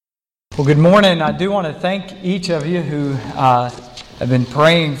Well, good morning. I do want to thank each of you who have been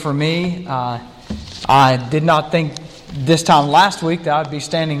praying for me. I did not think this time last week that I'd be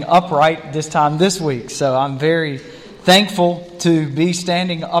standing upright this time this week. So I'm very thankful to be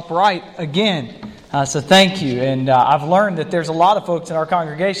standing upright again. So thank you. And I've learned that there's a lot of folks in our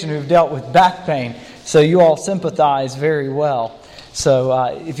congregation who have dealt with back pain. So you all sympathize very well. So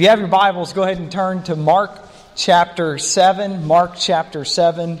if you have your Bibles, go ahead and turn to Mark chapter 7. Mark chapter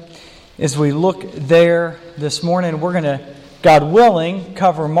 7. As we look there this morning, we're going to, God willing,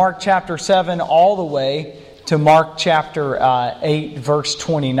 cover Mark chapter 7 all the way to Mark chapter 8, verse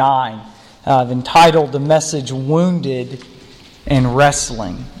 29. I've entitled the message, Wounded and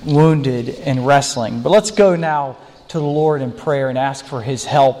Wrestling. Wounded and Wrestling. But let's go now to the Lord in prayer and ask for His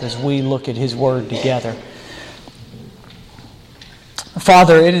help as we look at His Word together.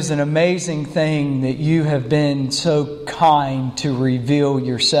 Father, it is an amazing thing that You have been so kind to reveal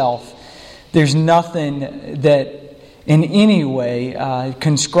Yourself. There's nothing that in any way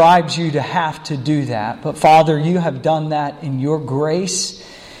conscribes You to have to do that. But Father, You have done that in Your grace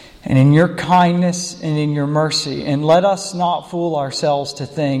and in Your kindness and in Your mercy. And let us not fool ourselves to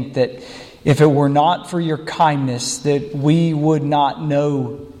think that if it were not for Your kindness, that we would not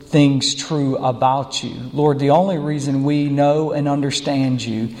know things true about You. Lord, the only reason we know and understand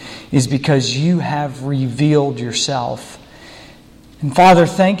You is because You have revealed Yourself. And Father,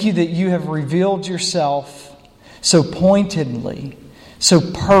 thank You that You have revealed Yourself so pointedly,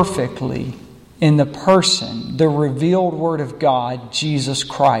 so perfectly in the person, the revealed Word of God, Jesus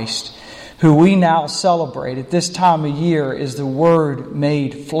Christ, who we now celebrate at this time of year is the Word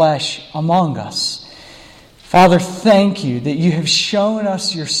made flesh among us. Father, thank You that You have shown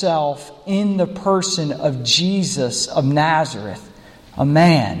us Yourself in the person of Jesus of Nazareth, a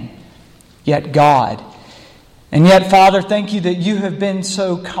man, yet God. And yet, Father, thank You that You have been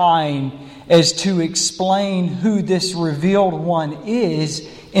so kind as to explain who this revealed one is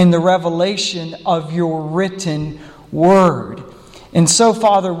in the revelation of Your written Word. And so,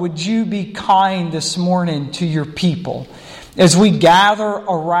 Father, would You be kind this morning to Your people? As we gather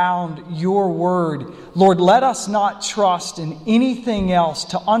around Your Word, Lord, let us not trust in anything else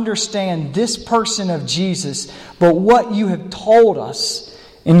to understand this person of Jesus, but what You have told us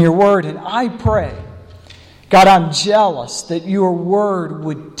in Your Word. And I pray, God, I'm jealous that Your Word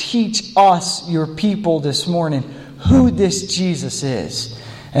would teach us, Your people this morning, who this Jesus is.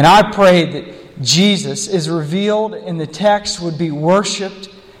 And I pray that Jesus is revealed in the text would be worshipped,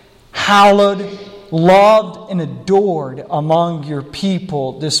 hallowed, loved, and adored among Your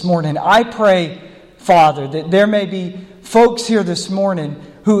people this morning. I pray, Father, that there may be folks here this morning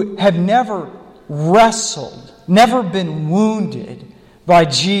who have never wrestled, never been wounded by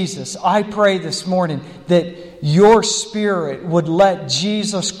Jesus. I pray this morning that Your Spirit would let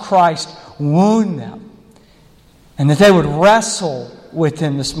Jesus Christ wound them and that they would wrestle with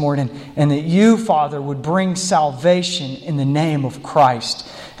Him this morning and that You, Father, would bring salvation in the name of Christ.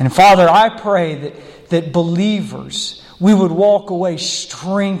 And Father, I pray that believers, we would walk away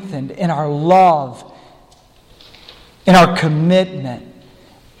strengthened in our love, in our commitment,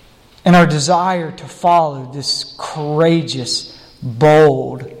 in our desire to follow this courageous,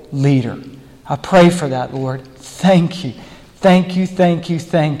 bold leader. I pray for that, Lord. Thank You. Thank You, thank You,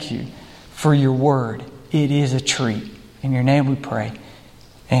 thank You for Your Word. It is a treat. In Your name we pray.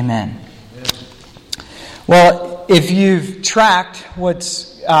 Amen. Well, if you've tracked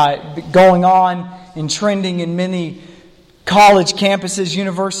what's going on and trending in many college campuses,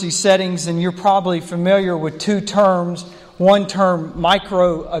 university settings, and you're probably familiar with two terms. One term,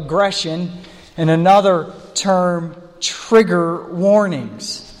 microaggression, and another term, trigger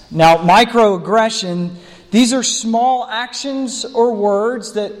warnings. Now, microaggression, these are small actions or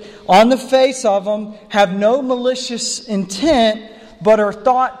words that on the face of them have no malicious intent, but are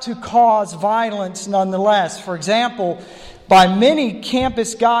thought to cause violence nonetheless. For example, by many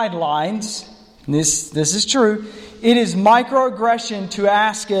campus guidelines, this is true, it is microaggression to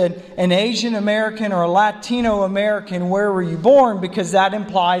ask an Asian American or a Latino American, where were you born? Because that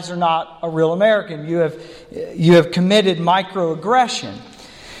implies they're not a real American. You have committed microaggression.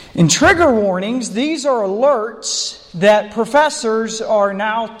 In trigger warnings, these are alerts that professors are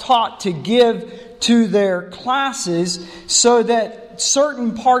now taught to give to their classes so that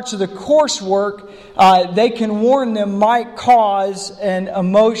certain parts of the coursework they can warn them might cause an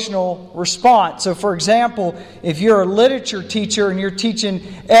emotional response. So, for example, if you're a literature teacher and you're teaching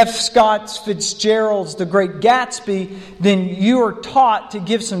F. Scott Fitzgerald's The Great Gatsby, then you are taught to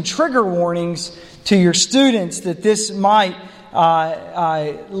give some trigger warnings to your students that this might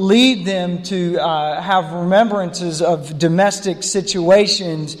lead them to have remembrances of domestic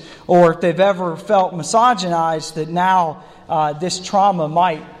situations, or if they've ever felt misogynized, that now this trauma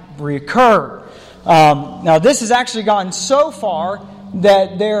might reoccur. Now, this has actually gone so far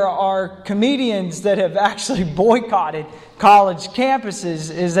that there are comedians that have actually boycotted college campuses,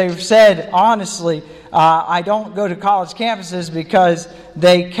 as they've said, honestly, I don't go to college campuses because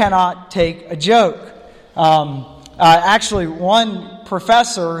they cannot take a joke. Actually, one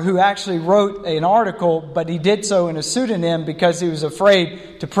professor who actually wrote an article, but he did so in a pseudonym because he was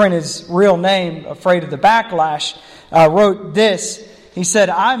afraid to print his real name, afraid of the backlash, wrote this. He said,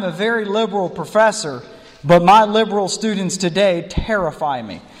 "I'm a very liberal professor, but my liberal students today terrify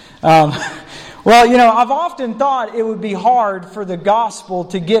me." Well, I've often thought it would be hard for the gospel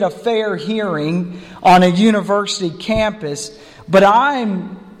to get a fair hearing on a university campus, but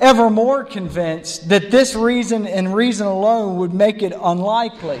I'm ever more convinced that this reason and reason alone would make it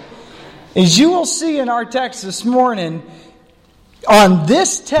unlikely. As you will see in our text this morning, on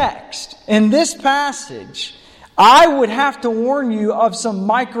this text, in this passage, I would have to warn you of some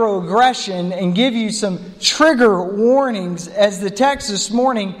microaggression and give you some trigger warnings, as the text this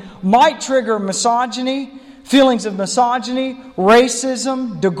morning might trigger misogyny, feelings of misogyny,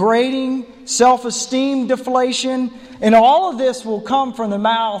 racism, degrading, self-esteem deflation, and all of this will come from the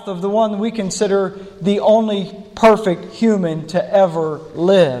mouth of the one we consider the only perfect human to ever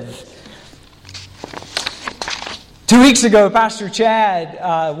live. 2 weeks ago, Pastor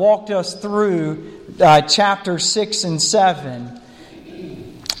Chad walked us through chapter 6 and 7.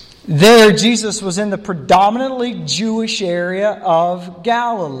 There, Jesus was in the predominantly Jewish area of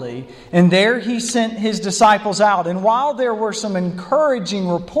Galilee. And there he sent his disciples out. And while there were some encouraging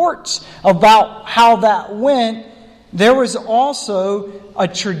reports about how that went, there was also a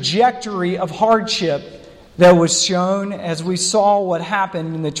trajectory of hardship that was shown as we saw what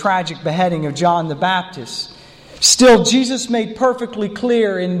happened in the tragic beheading of John the Baptist. Still, Jesus made perfectly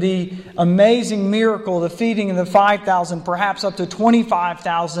clear in the amazing miracle, the feeding of the 5,000, perhaps up to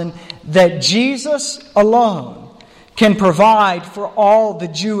 25,000, that Jesus alone can provide for all the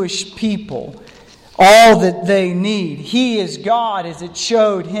Jewish people all that they need. He is God, as it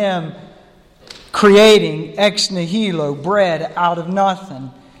showed him creating ex nihilo, bread out of nothing.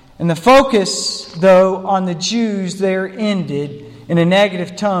 And the focus, though, on the Jews there ended in a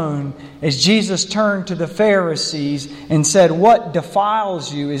negative tone as Jesus turned to the Pharisees and said, "What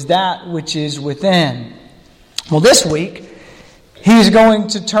defiles you is that which is within." Well, this week,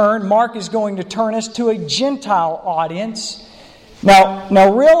 Mark is going to turn us to a Gentile audience.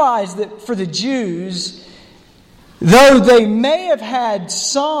 Now realize that for the Jews, though they may have had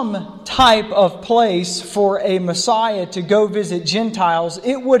some type of place for a Messiah to go visit Gentiles,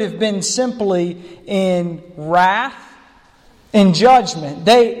 it would have been simply in wrath and judgment.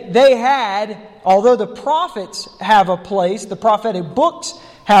 They had, although the prophets have a place, the prophetic books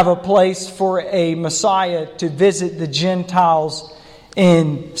have a place for a Messiah to visit the Gentiles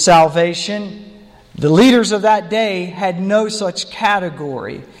in salvation, the leaders of that day had no such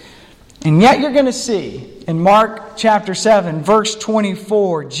category. And yet you're going to see in Mark chapter 7, verse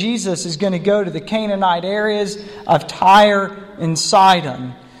 24, Jesus is going to go to the Canaanite areas of Tyre and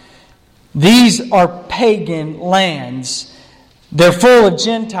Sidon. These are pagan lands. They're full of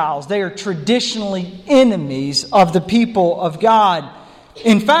Gentiles. They are traditionally enemies of the people of God.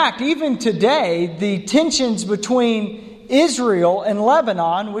 In fact, even today, the tensions between Israel and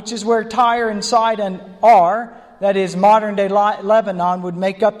Lebanon, which is where Tyre and Sidon are, that is, modern-day Lebanon would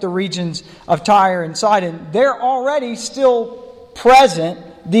make up the regions of Tyre and Sidon, they're already still present,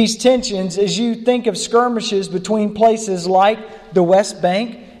 these tensions, as you think of skirmishes between places like the West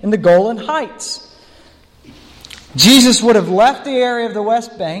Bank and the Golan Heights. Jesus would have left the area of the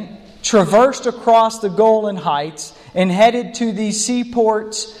West Bank, traversed across the Golan Heights, and headed to the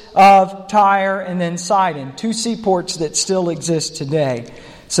seaports of Tyre and then Sidon, two seaports that still exist today.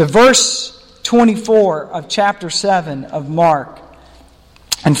 So verse 24 of chapter 7 of Mark.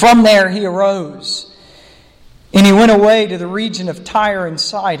 "And from there he arose, and he went away to the region of Tyre and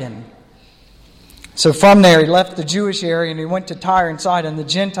Sidon." So from there he left the Jewish area and he went to Tyre and Sidon, the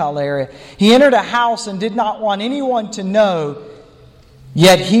Gentile area. "He entered a house and did not want anyone to know,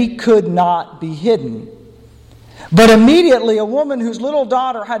 yet he could not be hidden. But immediately a woman whose little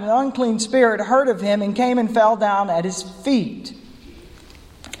daughter had an unclean spirit heard of him and came and fell down at his feet.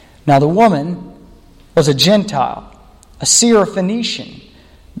 Now the woman was a Gentile, a Syrophoenician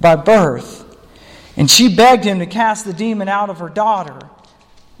by birth, and she begged him to cast the demon out of her daughter.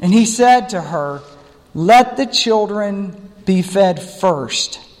 And he said to her, 'Let the children be fed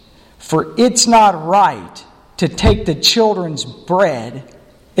first, for it's not right to take the children's bread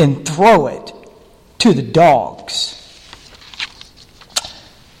and throw it to the dogs.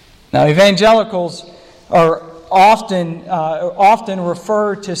 Now, evangelicals are often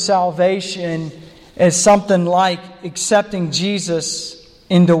refer to salvation as something like accepting Jesus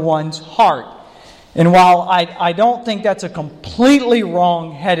into one's heart. And while I don't think that's a completely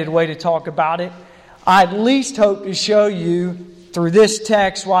wrong-headed way to talk about it, I at least hope to show you through this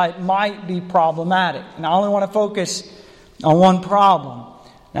text why it might be problematic. And I only want to focus on one problem.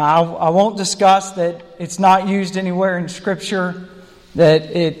 Now, I won't discuss that it's not used anywhere in Scripture, that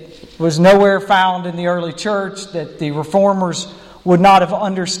it was nowhere found in the early church, that the reformers would not have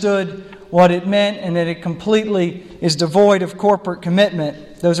understood what it meant, and that it completely is devoid of corporate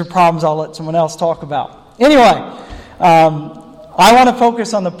commitment. Those are problems I'll let someone else talk about. Anyway, I want to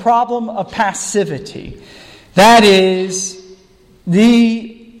focus on the problem of passivity. That is,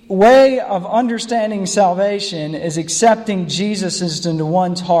 the way of understanding salvation is accepting Jesus into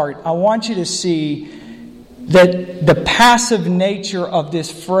one's heart. I want you to see that the passive nature of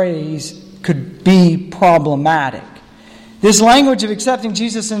this phrase could be problematic. This language of accepting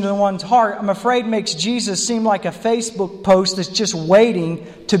Jesus into one's heart, I'm afraid, makes Jesus seem like a Facebook post that's just waiting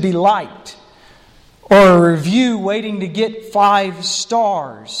to be liked, or a review waiting to get 5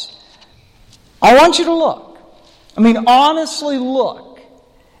 stars. I want you to look. Honestly look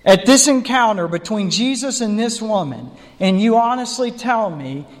at this encounter between Jesus and this woman, and you honestly tell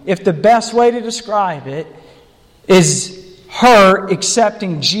me if the best way to describe it is her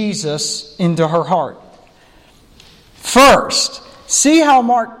accepting Jesus into her heart. First, see how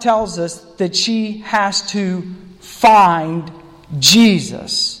Mark tells us that she has to find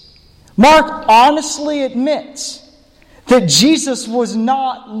Jesus. Mark honestly admits that Jesus was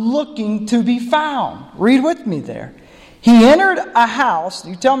not looking to be found. Read with me there. He entered a house.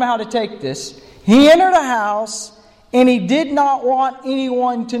 You tell me how to take this. He entered a house and he did not want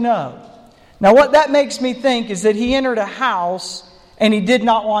anyone to know. Now what that makes me think is that he entered a house and he did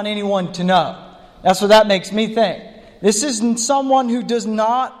not want anyone to know. That's what that makes me think. This isn't someone who does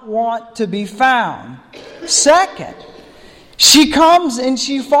not want to be found. Second, she comes and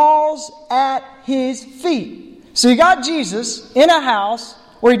she falls at his feet. So you got Jesus in a house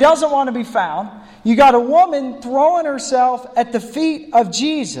where he doesn't want to be found. You got a woman throwing herself at the feet of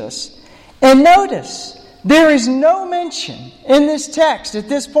Jesus. And notice, there is no mention in this text at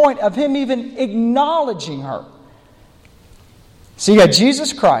this point of him even acknowledging her. So you got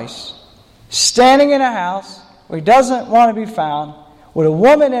Jesus Christ standing in a house where he doesn't want to be found, with a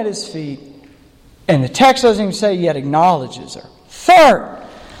woman at his feet, and the text doesn't even say yet acknowledges her. Third,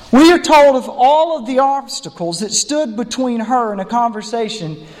 we are told of all of the obstacles that stood between her and a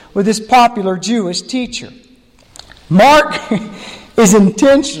conversation with this popular Jewish teacher. Mark is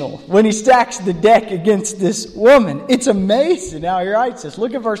intentional when he stacks the deck against this woman. It's amazing how he writes this.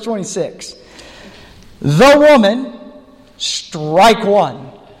 Look at verse 26. The woman, strike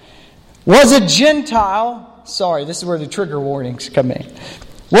 1, was a Gentile. Sorry, this is where the trigger warnings come in.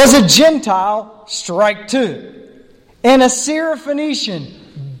 Was a Gentile, strike 2. And a Syrophoenician,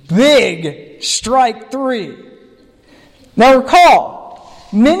 big, strike 3. Now recall,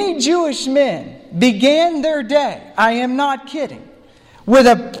 many Jewish men began their day, I am not kidding, with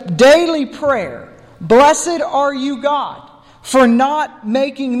a daily prayer. Blessed are you, God, for not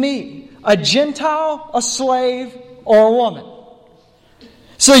making me a Gentile, a slave, or a woman.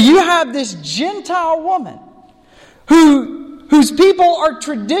 So you have this Gentile woman whose people are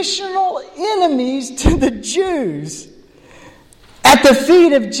traditional enemies to the Jews at the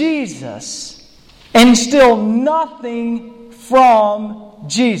feet of Jesus, and still nothing from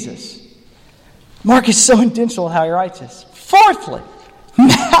Jesus. Mark is so intentional how he writes this. Fourthly,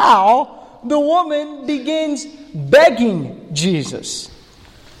 now the woman begins begging Jesus.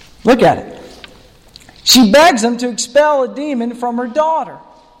 Look at it. She begs him to expel a demon from her daughter.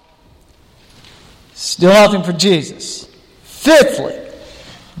 Still nothing for Jesus. Fifthly,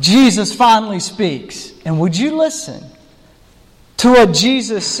 Jesus finally speaks. And would you listen to what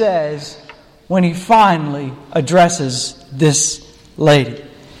Jesus says when he finally addresses this lady?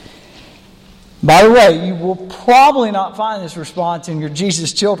 By the way, you will probably not find this response in your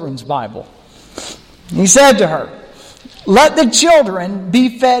Jesus Children's Bible. He said to her, "Let the children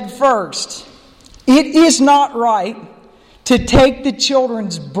be fed first. It is not right to take the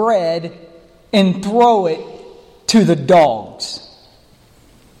children's bread and throw it to the dogs."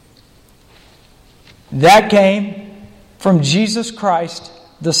 That came from Jesus Christ,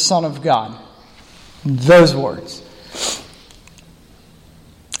 the Son of God. Those words.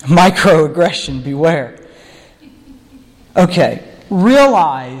 Microaggression, beware. Okay,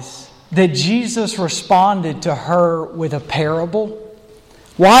 realize that Jesus responded to her with a parable.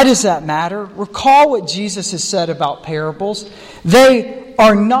 Why does that matter? Recall what Jesus has said about parables. They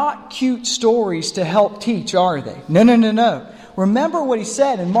are not cute stories to help teach, are they? No. Remember what he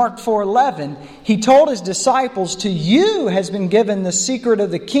said in Mark 4:11. He told his disciples, "To you has been given the secret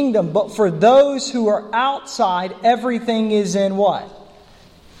of the kingdom, but for those who are outside, everything is in" what?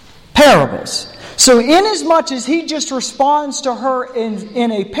 Parables. So inasmuch as he just responds to her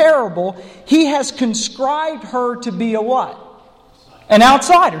in a parable, he has conscribed her to be a what? An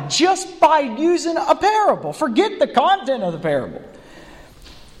outsider. Just by using a parable. Forget the content of the parable.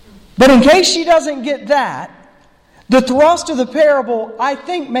 But in case she doesn't get that, the thrust of the parable, I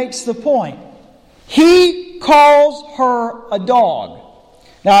think, makes the point. He calls her a dog.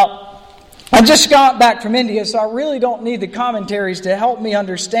 Now, I just got back from India, so I really don't need the commentaries to help me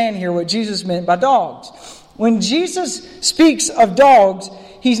understand here what Jesus meant by dogs. When Jesus speaks of dogs,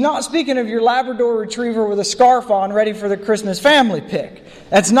 he's not speaking of your Labrador Retriever with a scarf on ready for the Christmas family pic.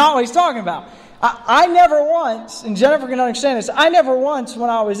 That's not what he's talking about. I never once, and Jennifer can understand this, I never once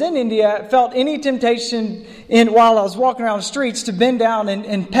when I was in India felt any temptation while I was walking around the streets to bend down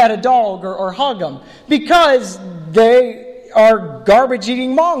and pet a dog or hug them. Because they are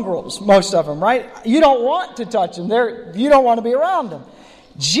garbage-eating mongrels, most of them, right? You don't want to touch them. You don't want to be around them.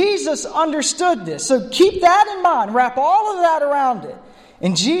 Jesus understood this. So keep that in mind. Wrap all of that around it.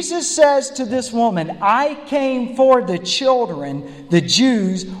 And Jesus says to this woman, "I came for the children, the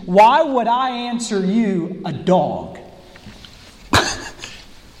Jews. Why would I answer you, a dog?"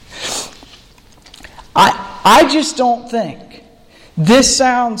 I just don't think this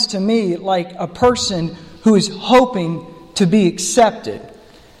sounds to me like a person who is hoping to be accepted.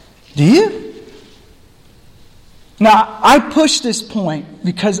 Do you? Now, I push this point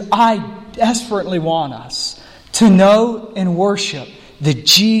because I desperately want us to know and worship the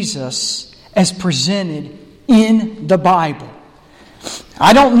Jesus as presented in the Bible.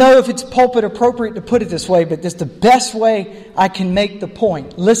 I don't know if it's pulpit appropriate to put it this way, but this is the best way I can make the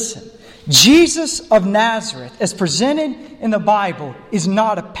point. Listen, Jesus of Nazareth, as presented in the Bible, is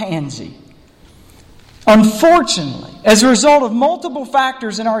not a pansy. Unfortunately, as a result of multiple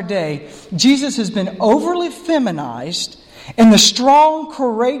factors in our day, Jesus has been overly feminized, and the strong,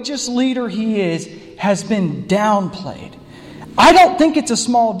 courageous leader he is has been downplayed. I don't think it's a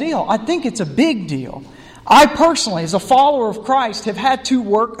small deal. I think it's a big deal. I personally, as a follower of Christ, have had to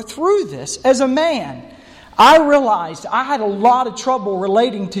work through this as a man. I realized I had a lot of trouble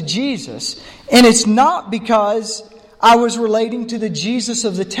relating to Jesus, and it's not because I was relating to the Jesus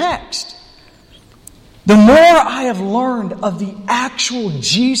of the text. The more I have learned of the actual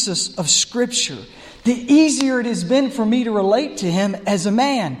Jesus of Scripture, the easier it has been for me to relate to Him as a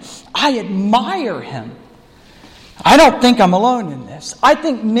man. I admire Him. I don't think I'm alone in this. I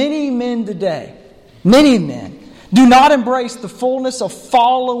think many men today, many men, do not embrace the fullness of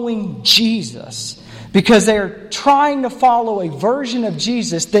following Jesus because they are trying to follow a version of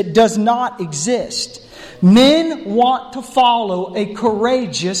Jesus that does not exist. Men want to follow a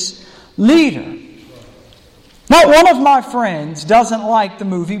courageous leader. Not one of my friends doesn't like the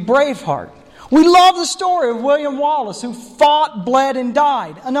movie Braveheart. We love the story of William Wallace, who fought, bled, and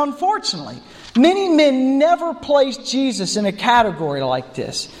died. And unfortunately, many men never place Jesus in a category like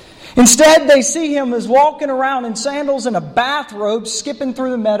this. Instead, they see him as walking around in sandals and a bathrobe, skipping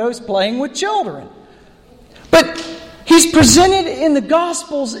through the meadows, playing with children. But he's presented in the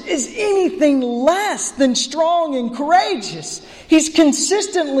Gospels as anything less than strong and courageous. He's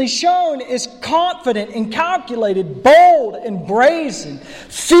consistently shown as confident and calculated, bold and brazen,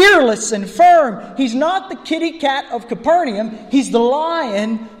 fearless and firm. He's not the kitty cat of Capernaum. He's the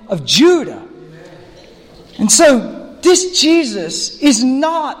Lion of Judah. And so this Jesus is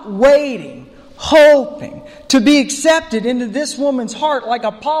not waiting, hoping to be accepted into this woman's heart like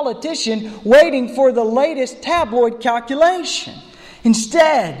a politician waiting for the latest tabloid calculation.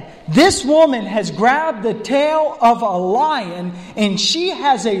 Instead, this woman has grabbed the tail of a lion and she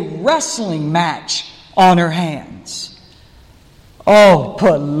has a wrestling match on her hands. Oh,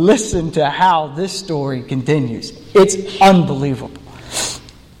 but listen to how this story continues. It's unbelievable.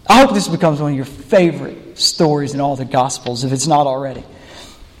 I hope this becomes one of your favorite stories in all the Gospels, if it's not already.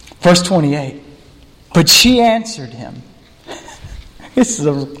 Verse 28. But she answered him. This is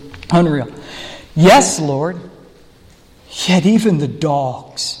unreal. "Yes, Lord, yet even the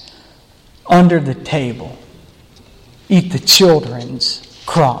dogs under the table eat the children's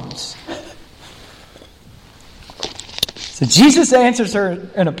crumbs." So Jesus answers her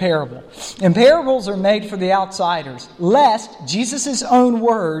in a parable. And parables are made for the outsiders, lest, Jesus' own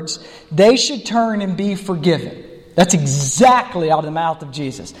words, they should turn and be forgiven. That's exactly out of the mouth of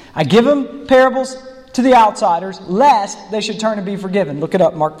Jesus. I give them parables to the outsiders, lest they should turn and be forgiven. Look it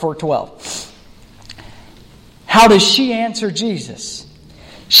up, Mark 4:12. How does she answer Jesus?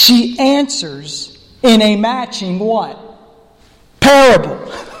 She answers in a matching what? Parable.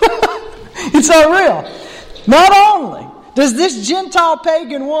 It's unreal. Not only does this Gentile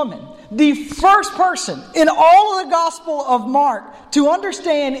pagan woman, the first person in all of the Gospel of Mark to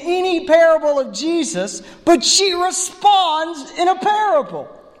understand any parable of Jesus, but she responds in a parable.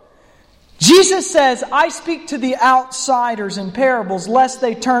 Jesus says, I speak to the outsiders in parables, lest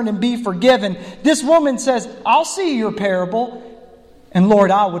they turn and be forgiven. This woman says, I'll see your parable, and Lord,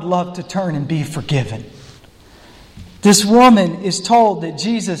 I would love to turn and be forgiven. This woman is told that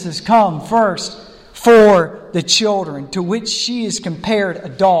Jesus has come first for the children, to which she is compared a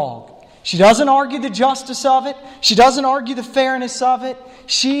dog. She doesn't argue the justice of it. She doesn't argue the fairness of it.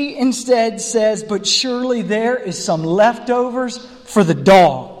 She instead says, but surely there is some leftovers for the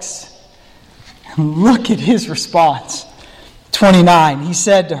dogs. And look at his response. 29, he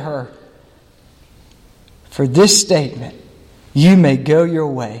said to her, for this statement, you may go your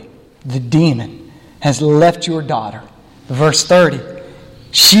way. The demon has left your daughter. Verse 30,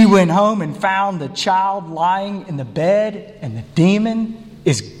 she went home and found the child lying in the bed, and the demon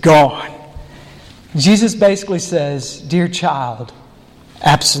is gone. Jesus basically says, dear child,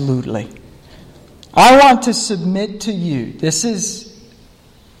 absolutely. I want to submit to you, this is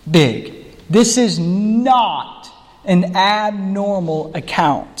big. This is not an abnormal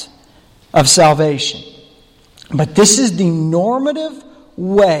account of salvation. But this is the normative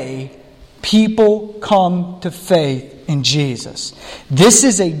way people come to faith in Jesus. This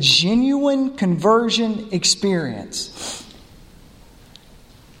is a genuine conversion experience.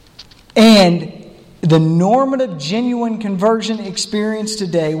 And the normative, genuine conversion experience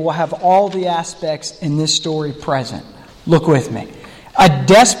today will have all the aspects in this story present. Look with me. A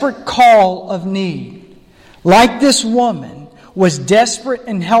desperate call of need. Like this woman was desperate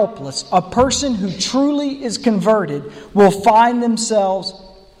and helpless, a person who truly is converted will find themselves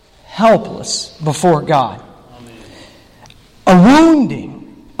helpless before God. Amen. A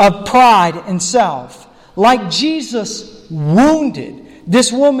wounding of pride and self. Like Jesus wounded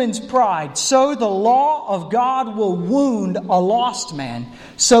this woman's pride, so the law of God will wound a lost man.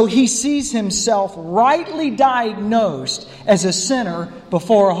 So he sees himself rightly diagnosed as a sinner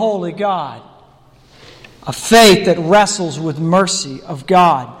before a holy God. A faith that wrestles with mercy of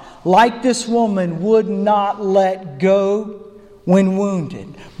God. Like this woman would not let go when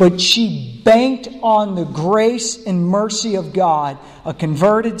wounded, but she banked on the grace and mercy of God. A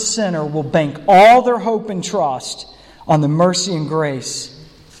converted sinner will bank all their hope and trust on the mercy and grace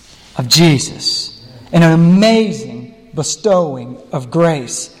of Jesus. And an amazing bestowing of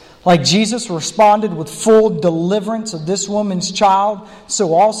grace. Like Jesus responded with full deliverance of this woman's child,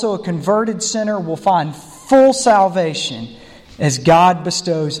 so also a converted sinner will find full salvation as God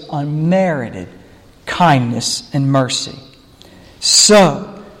bestows unmerited kindness and mercy.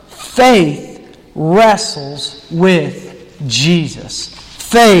 So, faith wrestles with Jesus.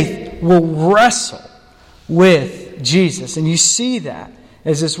 Faith will wrestle with Jesus. And you see that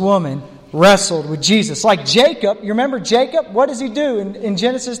as this woman wrestled with Jesus. Like Jacob, you remember Jacob? What does he do in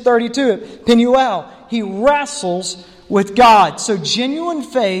Genesis 32 at Peniel? He wrestles with God. So genuine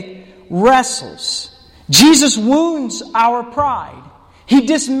faith wrestles. Jesus wounds our pride. He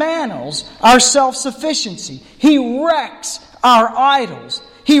dismantles our self-sufficiency. He wrecks our idols.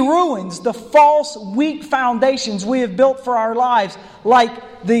 He ruins the false, weak foundations we have built for our lives,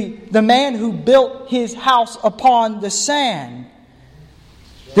 like the man who built his house upon the sand.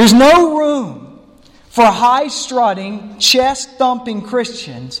 There's no room for high-strutting, chest-thumping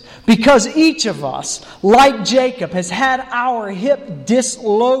Christians because each of us, like Jacob, has had our hip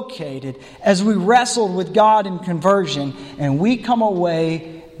dislocated as we wrestled with God in conversion, and we come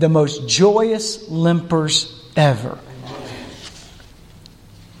away the most joyous limpers ever.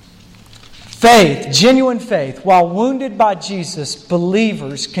 Faith, genuine faith, while wounded by Jesus,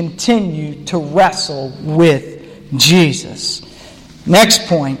 believers continue to wrestle with Jesus. Next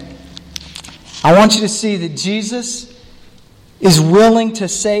point, I want you to see that Jesus is willing to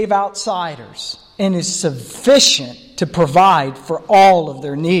save outsiders and is sufficient to provide for all of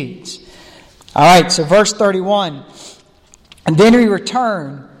their needs. All right, so verse 31. And then he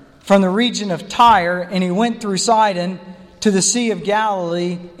returned from the region of Tyre, and he went through Sidon to the Sea of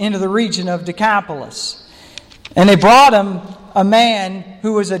Galilee into the region of Decapolis. And they brought him a man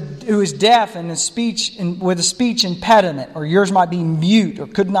who was deaf and with a speech impediment, or yours might be mute or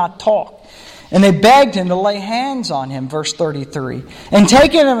could not talk. And they begged him to lay hands on him, verse 33. And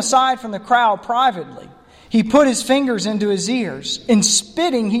taking him aside from the crowd privately, he put his fingers into his ears. In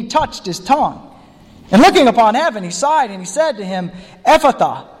spitting, he touched his tongue. And looking upon heaven, he sighed and he said to him,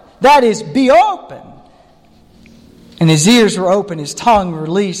 Ephphatha, that is, be open. And his ears were open, his tongue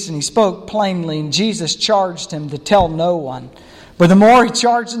released, and he spoke plainly. And Jesus charged him to tell no one. But the more he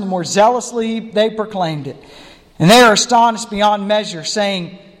charged them, the more zealously they proclaimed it. And they are astonished beyond measure,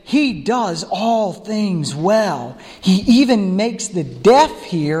 saying, He does all things well. He even makes the deaf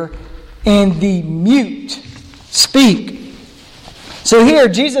hear and the mute speak. So here,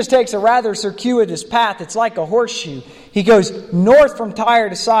 Jesus takes a rather circuitous path. It's like a horseshoe. He goes north from Tyre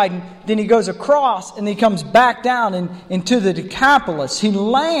to Sidon, then he goes across, and he comes back down into the Decapolis. He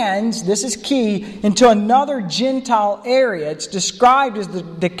lands, this is key, into another Gentile area. It's described as the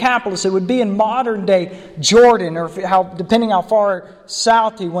Decapolis. It would be in modern-day Jordan, or depending how far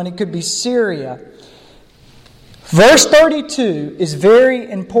south he went, it could be Syria. Verse 32 is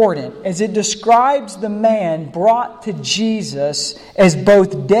very important as it describes the man brought to Jesus as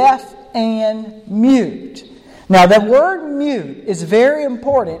both deaf and mute. Now, the word mute is very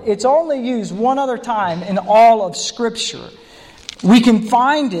important. It's only used one other time in all of Scripture. We can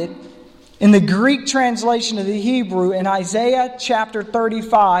find it in the Greek translation of the Hebrew in Isaiah chapter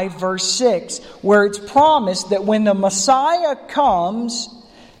 35, verse 6, where it's promised that when the Messiah comes,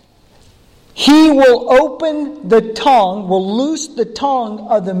 He will open the tongue, will loose the tongue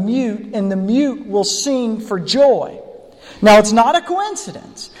of the mute, and the mute will sing for joy. Now, it's not a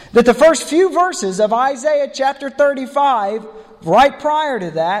coincidence that the first few verses of Isaiah chapter 35, right prior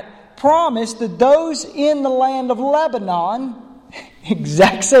to that, promise that those in the land of Lebanon,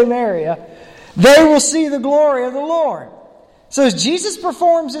 exact same area, they will see the glory of the Lord. So as Jesus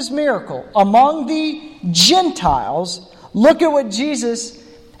performs this miracle among the Gentiles, look at what Jesus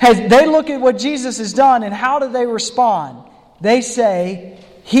has done, and how do they respond? They say,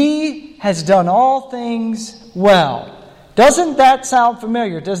 He has done all things well. Doesn't that sound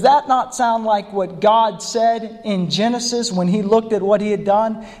familiar? Does that not sound like what God said in Genesis when He looked at what He had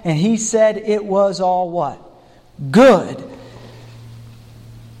done and He said it was all what? Good.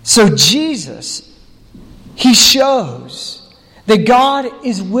 So Jesus, He shows that God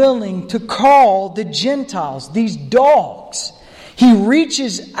is willing to call the Gentiles, these dogs. He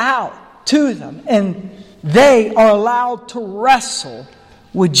reaches out to them and they are allowed to wrestle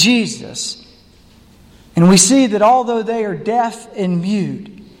with Jesus. And we see that although they are deaf and mute,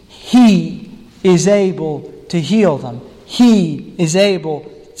 He is able to heal them. He is able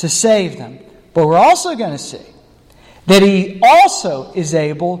to save them. But we're also going to see that He also is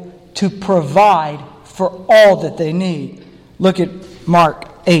able to provide for all that they need. Look at Mark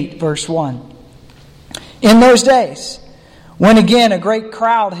 8, verse 1. In those days, when again a great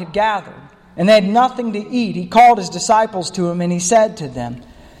crowd had gathered, and they had nothing to eat, He called His disciples to Him, and He said to them,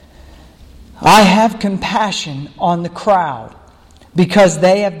 I have compassion on the crowd, because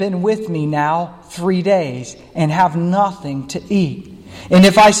they have been with me now 3 days, and have nothing to eat. And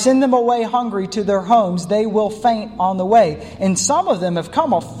if I send them away hungry to their homes, they will faint on the way. And some of them have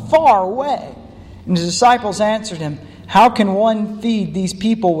come a far way. And the disciples answered Him, How can one feed these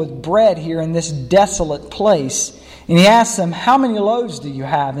people with bread here in this desolate place? And He asked them, How many loaves do you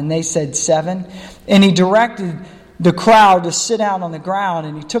have? And they said, 7. And He directed the crowd to sit down on the ground,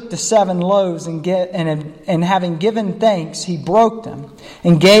 and He took the 7 loaves and having given thanks, He broke them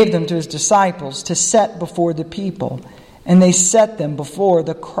and gave them to His disciples to set before the people. And they set them before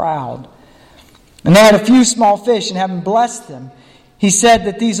the crowd. And they had a few small fish, and having blessed them, He said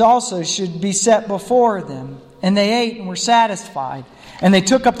that these also should be set before them. And they ate and were satisfied. And they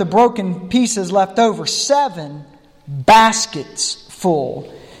took up the broken pieces left over, 7 baskets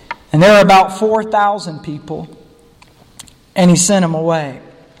full. And there were about 4,000 people. And He sent them away.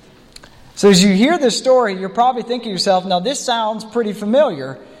 So as you hear this story, you're probably thinking to yourself, now this sounds pretty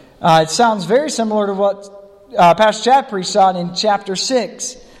familiar. It sounds very similar to what Pastor Chad preached on in chapter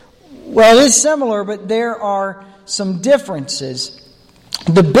 6. Well, it is similar, but there are some differences.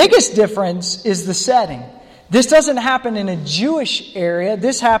 The biggest difference is the setting. This doesn't happen in a Jewish area.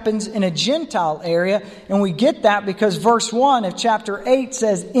 This happens in a Gentile area. And we get that because verse 1 of chapter 8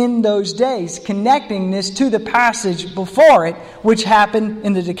 says, in those days, connecting this to the passage before it, which happened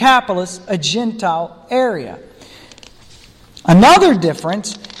in the Decapolis, a Gentile area. Another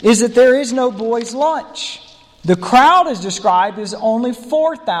difference is that there is no boys' lunch. The crowd is described as only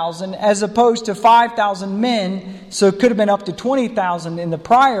 4,000 as opposed to 5,000 men. So it could have been up to 20,000 in the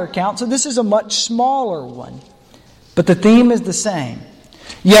prior account. So this is a much smaller one. But the theme is the same.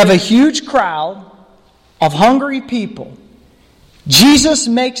 You have a huge crowd of hungry people Jesus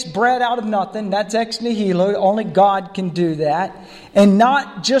makes bread out of nothing. That's ex nihilo. Only God can do that. And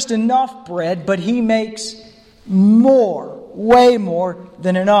not just enough bread, but He makes more, way more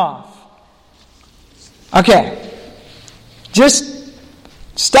than enough. Okay. Just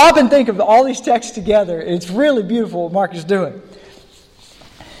stop and think of all these texts together. It's really beautiful what Mark is doing.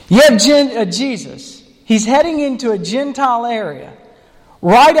 You have Jesus. He's heading into a Gentile area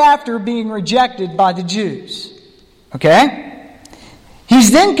right after being rejected by the Jews. Okay?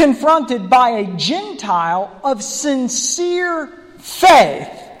 He's then confronted by a Gentile of sincere faith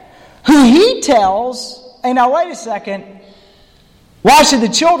who he tells, and now wait a second, why should the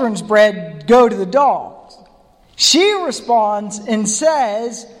children's bread go to the dogs? She responds and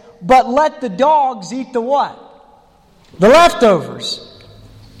says, but let the dogs eat the what? The leftovers.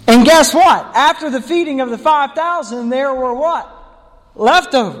 And guess what? After the feeding of the 5,000, there were what?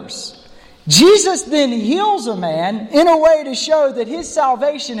 Leftovers. Jesus then heals a man in a way to show that his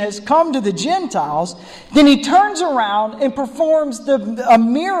salvation has come to the Gentiles. Then he turns around and performs a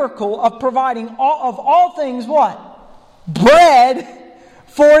miracle of providing of all things what? Bread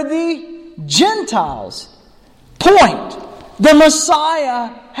for the Gentiles. Point. The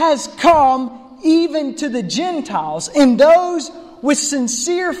Messiah has come even to the Gentiles. And those with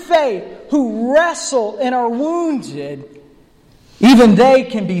sincere faith who wrestle and are wounded, even they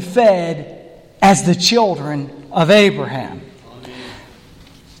can be fed as the children of Abraham.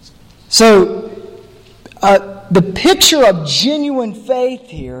 So, the picture of genuine faith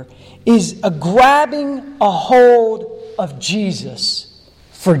here is a grabbing a hold of Jesus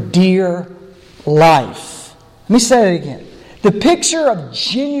for dear life. Let me say it again. The picture of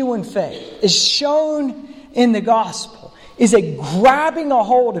genuine faith is shown in the gospel is a grabbing a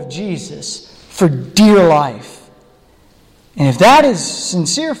hold of Jesus for dear life. And if that is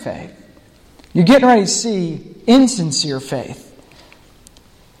sincere faith, you're getting ready to see insincere faith.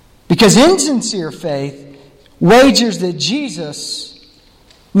 Because insincere faith wagers that Jesus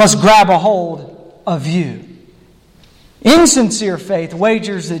must grab a hold of you. Insincere faith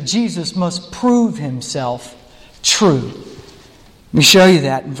wagers that Jesus must prove Himself true. Let me show you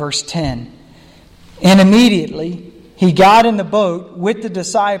that in verse 10. And immediately He got in the boat with the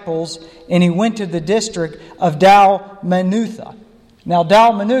disciples, and He went to the district of Dalmanutha. Now,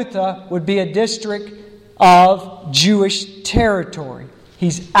 Dalmanutha would be a district of Jewish territory.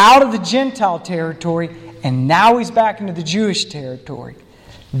 He's out of the Gentile territory, and now he's back into the Jewish territory.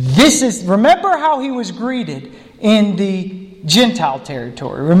 Remember how he was greeted in the Gentile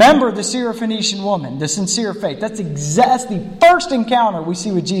territory. Remember the Syrophoenician woman, the sincere faith. That's the first encounter we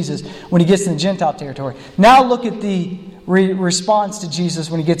see with Jesus when He gets in the Gentile territory. Now look at the response to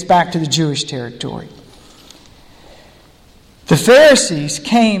Jesus when He gets back to the Jewish territory. The Pharisees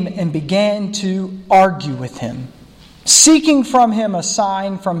came and began to argue with Him, seeking from Him a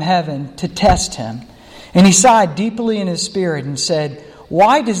sign from heaven to test Him. And He sighed deeply in His spirit and said,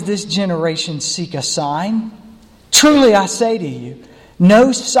 "Why does this generation seek a sign? Truly I say to you,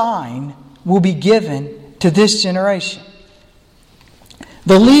 no sign will be given to this generation."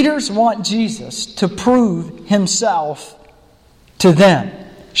 The leaders want Jesus to prove Himself to them.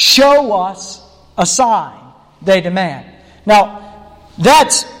 Show us a sign, they demand. Now,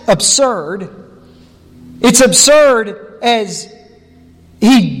 that's absurd. It's absurd as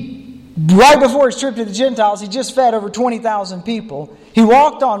right before his trip to the Gentiles, He just fed over 20,000 people. He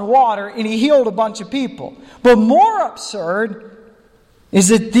walked on water and He healed a bunch of people. But more absurd is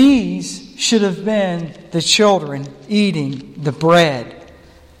that these should have been the children eating the bread.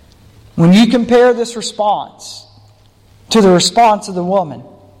 When you compare this response to the response of the woman,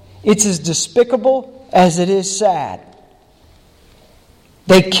 it's as despicable as it is sad.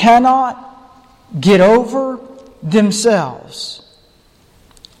 They cannot get over themselves,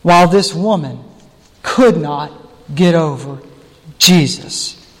 while this woman could not get over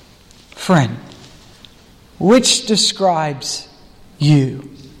Jesus. Friend, which describes you?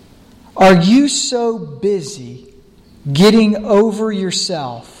 Are you so busy getting over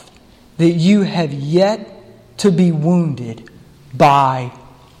yourself that you have yet to be wounded by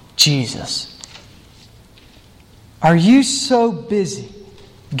Jesus? Are you so busy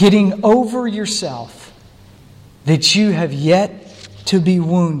getting over yourself that you have yet to be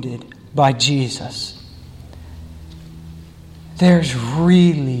wounded by Jesus? There's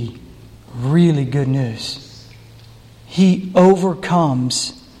really, really good news. He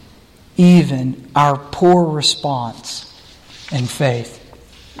overcomes even our poor response in faith.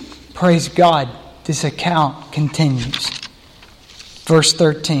 Praise God, this account continues. Verse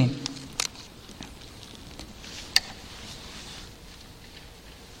 13.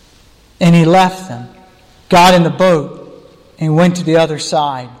 And He left them, got in the boat, and he went to the other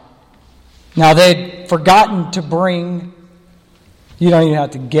side. Now they'd forgotten to bring, you don't even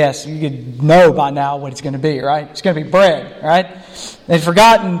have to guess, you could know by now what it's going to be, right? It's going to be bread, right? They'd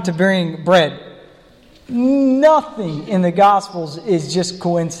forgotten to bring bread. Nothing in the Gospels is just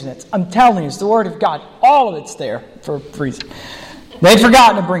coincidence. I'm telling you, it's the Word of God. All of it's there for a reason. They'd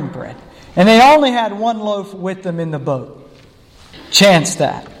forgotten to bring bread. And they only had one loaf with them in the boat. Chance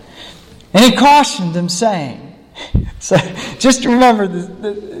that. And he cautioned them, saying, so just remember,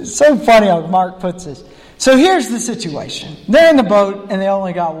 it's so funny how Mark puts this. So here's the situation. They're in the boat and they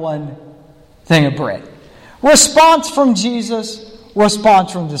only got one thing of bread. Response from Jesus,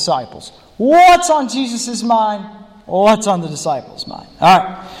 response from disciples. What's on Jesus' mind? What's on the disciples' mind? All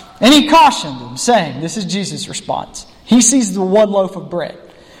right. And he cautioned them, saying, this is Jesus' response. He sees the one loaf of bread.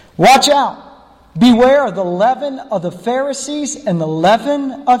 Watch out. Beware of the leaven of the Pharisees and the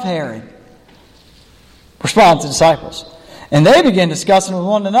leaven of Herod. Response to the disciples. And they began discussing with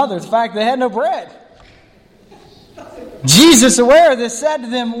one another the fact they had no bread. Jesus, aware of this, said to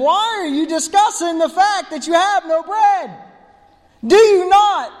them, why are you discussing the fact that you have no bread? Do you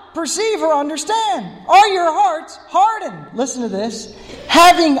not perceive or understand? Are your hearts hardened? Listen to this.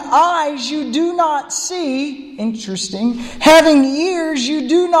 Having eyes you do not see. Interesting. Having ears you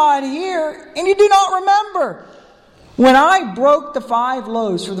do not hear. And you do not remember. When I broke the 5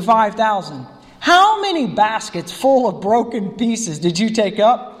 loaves for the 5,000, how many baskets full of broken pieces did you take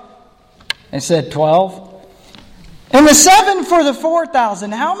up? They said 12. And the 7 for the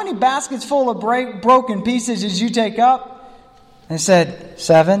 4,000, how many baskets full of broken pieces did you take up? They said,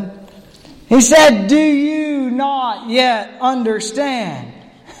 7. He said, do you not yet understand?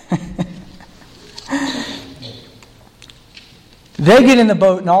 They get in the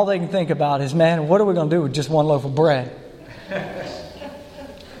boat and all they can think about is, man, what are we going to do with just one loaf of bread?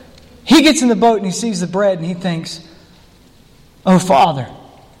 He gets in the boat and he sees the bread and he thinks, oh, Father,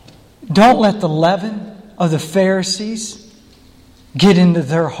 don't let the leaven of the Pharisees get into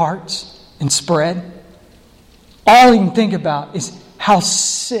their hearts and spread. All he can think about is how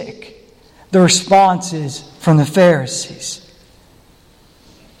sick the response is from the Pharisees.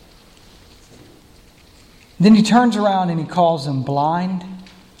 Then he turns around and he calls them blind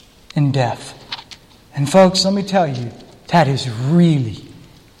and deaf. And folks, let me tell you, that is really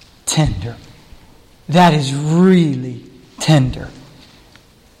tender. That is really tender.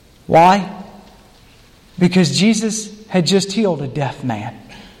 Why? Because Jesus had just healed a deaf man.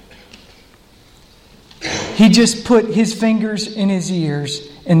 He just put his fingers in his ears,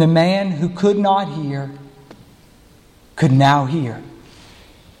 and the man who could not hear could now hear.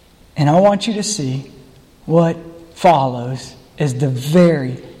 And I want you to see what follows as the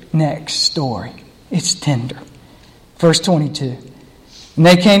very next story. It's tender. Verse 22. And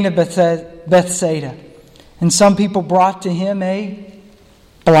they came to Bethsaida, and some people brought to him a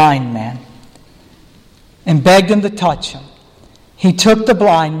blind man and begged him to touch him. He took the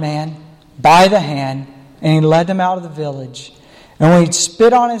blind man by the hand and he led him out of the village. And when he'd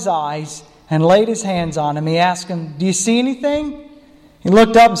spit on his eyes and laid his hands on him, he asked him, do you see anything? He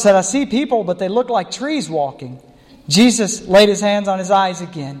looked up and said, I see people, but they look like trees walking. Jesus laid his hands on his eyes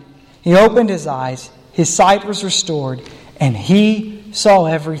again. He opened his eyes. His sight was restored, and he saw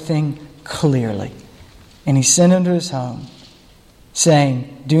everything clearly. And he sent him to his home,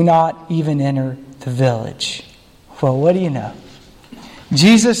 saying, do not even enter the village. Well, what do you know?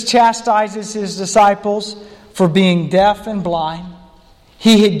 Jesus chastises his disciples for being deaf and blind.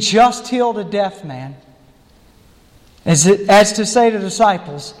 He had just healed a deaf man. As to say to the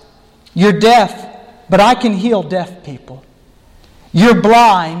disciples, you're deaf, but I can heal deaf people. You're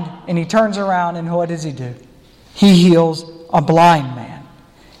blind, and he turns around and what does he do? He heals a blind man.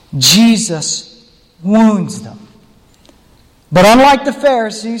 Jesus wounds them. But unlike the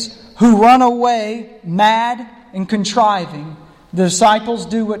Pharisees who run away mad and contriving, the disciples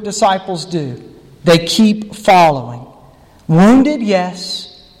do what disciples do. They keep following. Wounded,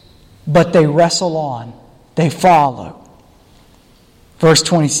 yes, but they wrestle on. They follow. Verse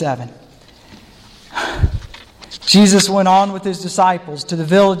 27. Jesus went on with his disciples to the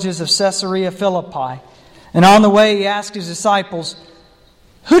villages of Caesarea Philippi. And on the way he asked his disciples,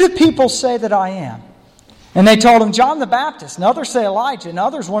 who do people say that I am? And they told him, John the Baptist, and others say Elijah, and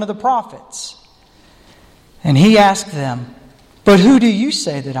others one of the prophets. And he asked them, but who do you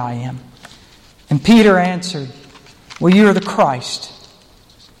say that I am? And Peter answered, well, you are the Christ.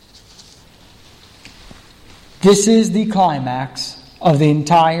 This is the climax of the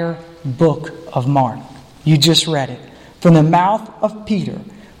entire book of Mark. You just read it. From the mouth of Peter,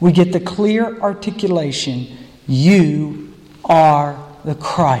 we get the clear articulation, you are the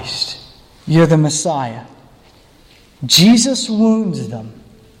Christ. You're the Messiah. Jesus wounds them,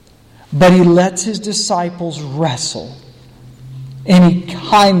 but He lets His disciples wrestle. And He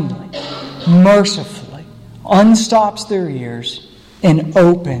kindly, mercifully unstops their ears and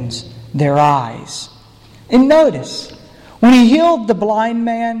opens their eyes. And notice, when He healed the blind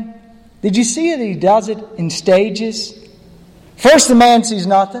man, did you see that He does it in stages? First the man sees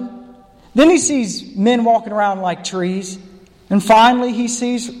nothing. Then he sees men walking around like trees. And finally he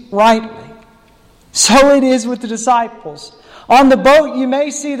sees rightly. So it is with the disciples. On the boat you may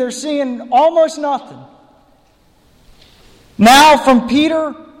see they're seeing almost nothing. Now from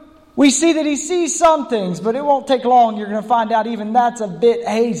Peter, we see that he sees some things, but it won't take long. You're going to find out even that's a bit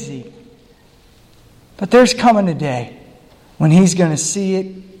hazy. But there's coming a day when he's going to see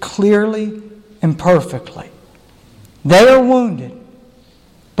it clearly and perfectly. They are wounded,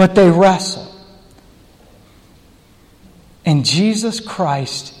 but they wrestle. And Jesus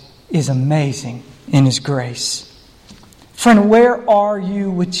Christ is amazing in His grace. Friend, where are you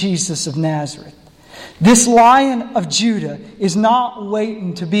with Jesus of Nazareth? This Lion of Judah is not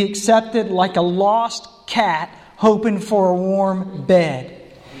waiting to be accepted like a lost cat hoping for a warm bed.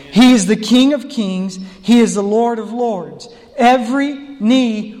 He is the King of Kings. He is the Lord of Lords. Every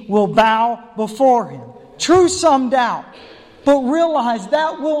knee will bow before Him. True, some doubt. But realize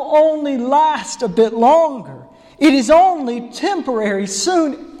that will only last a bit longer. It is only temporary.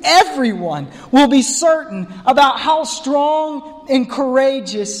 Soon everyone will be certain about how strong and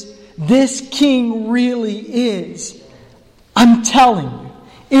courageous this King really is. I'm telling you,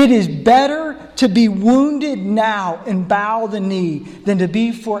 it is better to be wounded now and bow the knee than to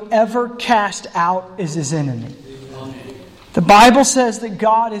be forever cast out as His enemy. The Bible says that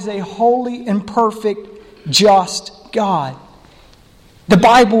God is a holy and perfect, just God. The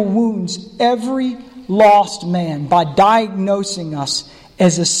Bible wounds every lost man by diagnosing us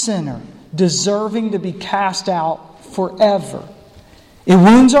as a sinner, deserving to be cast out forever. It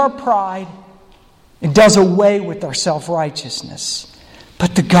wounds our pride. It does away with our self-righteousness.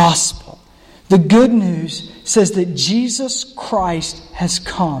 But the gospel, the good news, says that Jesus Christ has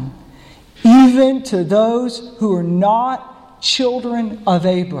come even to those who are not children of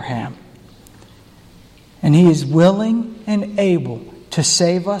Abraham. And He is willing and able to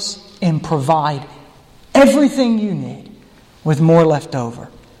save us and provide everything you need with more left over.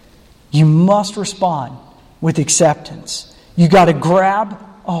 You must respond with acceptance. You got to grab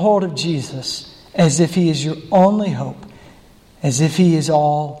a hold of Jesus as if He is your only hope, as if He is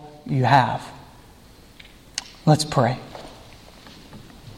all you have. Let's pray.